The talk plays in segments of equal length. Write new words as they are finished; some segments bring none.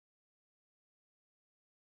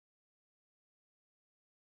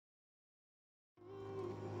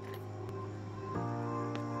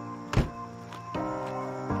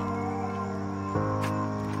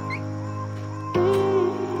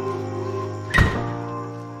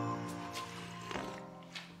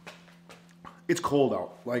It's cold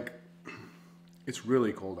out. Like, it's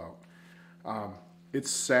really cold out. It's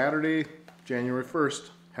Saturday, January 1st.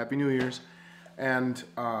 Happy New Year's. And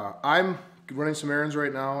I'm running some errands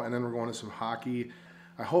right now, and then we're going to some hockey.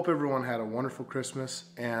 I hope everyone had a wonderful Christmas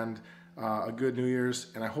and a good New Year's,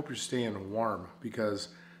 and I hope you're staying warm because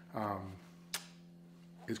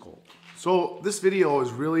it's cold. So this video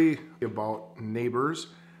is really about neighbors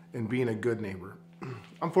and being a good neighbor.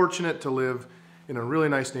 I'm fortunate to live in a really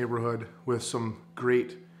nice neighborhood with some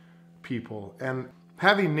great people, and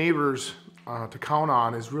having neighbors to count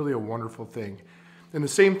on is really a wonderful thing. And the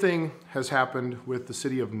same thing has happened with the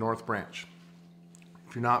city of North Branch.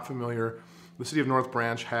 If you're not familiar, the city of North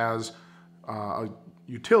Branch has a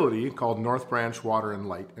utility called North Branch Water and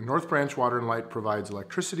Light. And North Branch Water and Light provides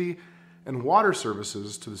electricity and water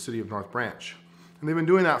services to the city of North Branch. And they've been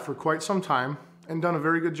doing that for quite some time and done a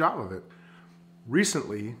very good job of it.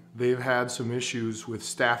 Recently, they've had some issues with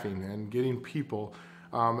staffing and getting people.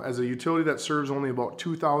 As a utility that serves only about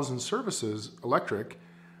 2,000 services, electric,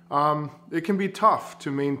 it can be tough to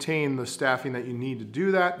maintain the staffing that you need to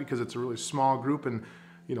do that because it's a really small group, and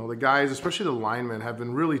you know, the guys, especially the linemen, have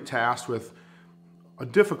been really tasked with a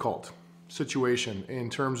difficult situation in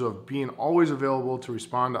terms of being always available to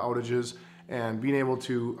respond to outages and being able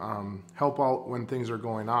to help out when things are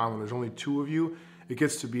going on. When there's only two of you, it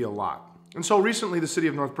gets to be a lot. And so recently the city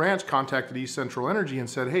of North Branch contacted East Central Energy and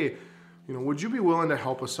said, hey, you know, would you be willing to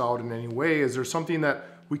help us out in any way? Is there something that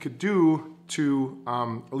we could do to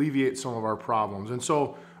alleviate some of our problems? And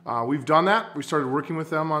so we've done that. We started working with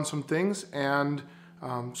them on some things, and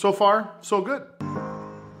so far, so good.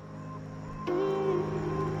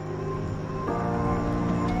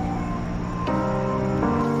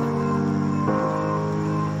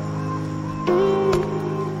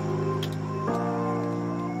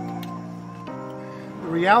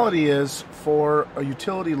 The reality is, for a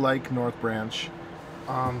utility like North Branch,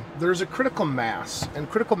 there's a critical mass, and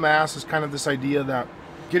critical mass is kind of this idea that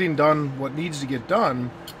getting done what needs to get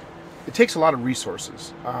done, it takes a lot of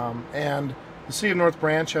resources. And the city of North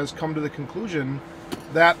Branch has come to the conclusion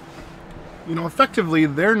that, you know, effectively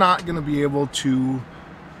they're not going to be able to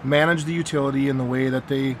manage the utility in the way that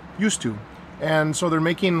they used to. And so they're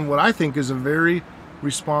making what I think is a very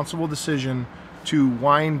responsible decision to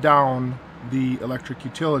wind down the electric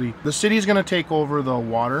utility. The city is going to take over the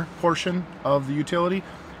water portion of the utility,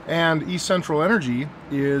 and East Central Energy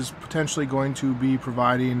is potentially going to be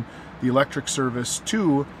providing the electric service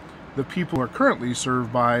to the people who are currently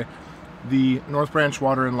served by the North Branch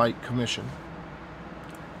Water and Light Commission.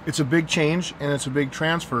 It's a big change and it's a big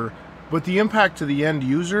transfer, but the impact to the end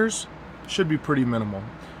users should be pretty minimal.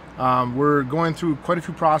 We're going through quite a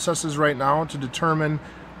few processes right now to determine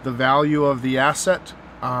the value of the asset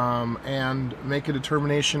and make a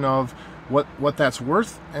determination of what that's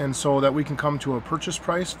worth, and so that we can come to a purchase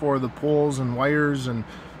price for the poles and wires and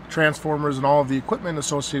transformers and all of the equipment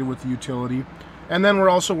associated with the utility. And then we're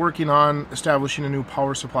also working on establishing a new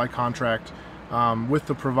power supply contract with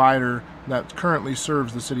the provider that currently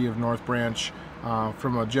serves the city of North Branch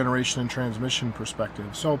from a generation and transmission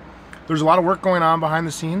perspective. So there's a lot of work going on behind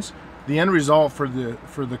the scenes. The end result for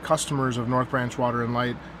the customers of North Branch Water and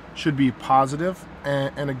Light should be positive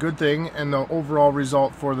and a good thing, and the overall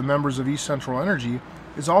result for the members of East Central Energy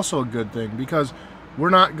is also a good thing, because we're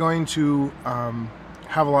not going to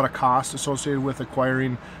have a lot of costs associated with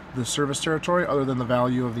acquiring the service territory other than the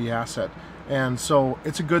value of the asset. And so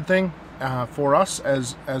it's a good thing for us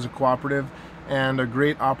as a cooperative, and a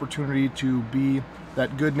great opportunity to be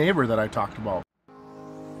that good neighbor that I talked about.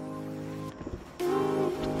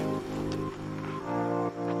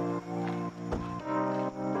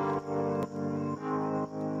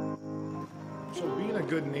 So being a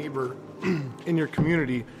good neighbor in your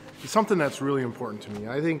community is something that's really important to me.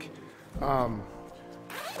 I think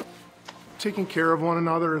taking care of one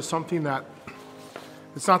another is something that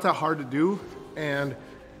it's not that hard to do, and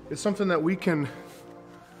it's something that we can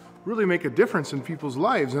really make a difference in people's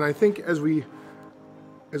lives. And I think as we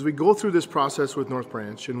go through this process with North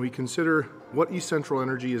Branch and we consider what East Central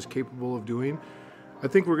Energy is capable of doing, I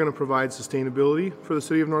think we're going to provide sustainability for the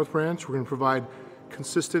city of North Branch. We're going to provide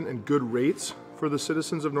consistent and good rates for the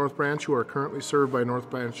citizens of North Branch who are currently served by North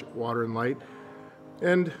Branch Water and Light.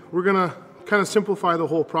 And we're going to kind of simplify the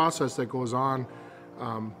whole process that goes on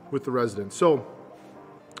with the residents. So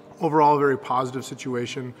overall, a very positive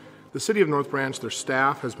situation. The city of North Branch, their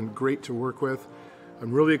staff has been great to work with.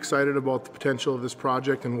 I'm really excited about the potential of this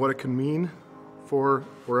project and what it can mean for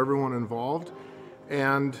everyone involved.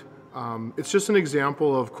 And it's just an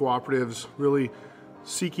example of cooperatives really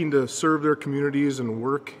seeking to serve their communities and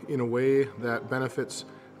work in a way that benefits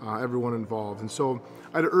everyone involved. And so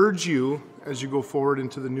I'd urge you, as you go forward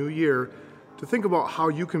into the new year, to think about how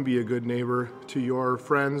you can be a good neighbor to your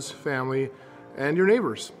friends, family, and your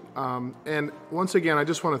neighbors. And once again, I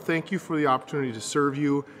just want to thank you for the opportunity to serve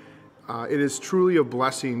you. It is truly a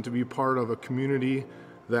blessing to be part of a community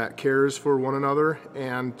that cares for one another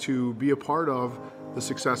and to be a part of the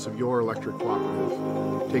success of your electric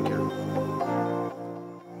cooperative. Take care.